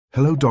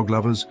Hello dog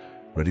lovers,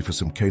 ready for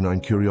some canine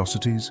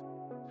curiosities?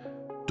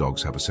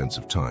 Dogs have a sense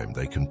of time.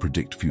 They can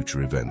predict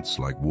future events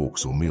like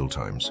walks or meal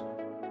times.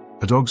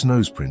 A dog's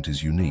nose print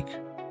is unique,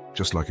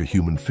 just like a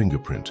human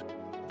fingerprint.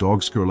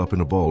 Dogs curl up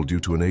in a ball due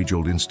to an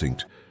age-old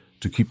instinct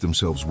to keep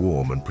themselves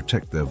warm and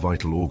protect their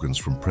vital organs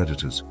from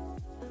predators.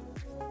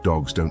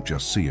 Dogs don't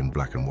just see in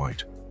black and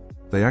white.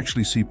 They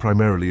actually see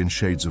primarily in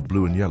shades of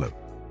blue and yellow.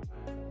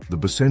 The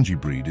Basenji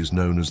breed is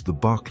known as the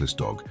barkless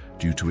dog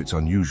due to its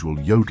unusual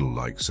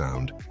yodel-like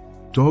sound.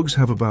 Dogs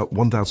have about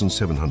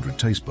 1,700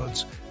 taste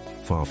buds,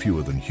 far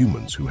fewer than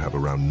humans who have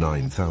around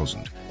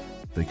 9,000.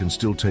 They can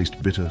still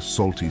taste bitter,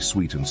 salty,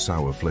 sweet and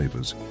sour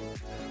flavors.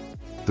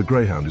 The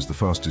Greyhound is the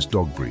fastest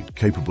dog breed,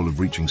 capable of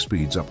reaching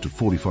speeds up to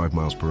 45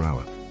 miles per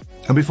hour.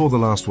 And before the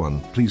last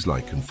one, please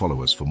like and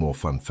follow us for more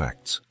fun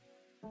facts.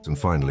 And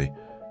finally,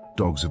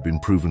 dogs have been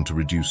proven to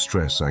reduce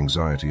stress,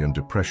 anxiety and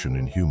depression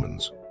in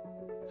humans.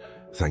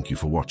 Thank you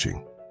for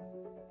watching.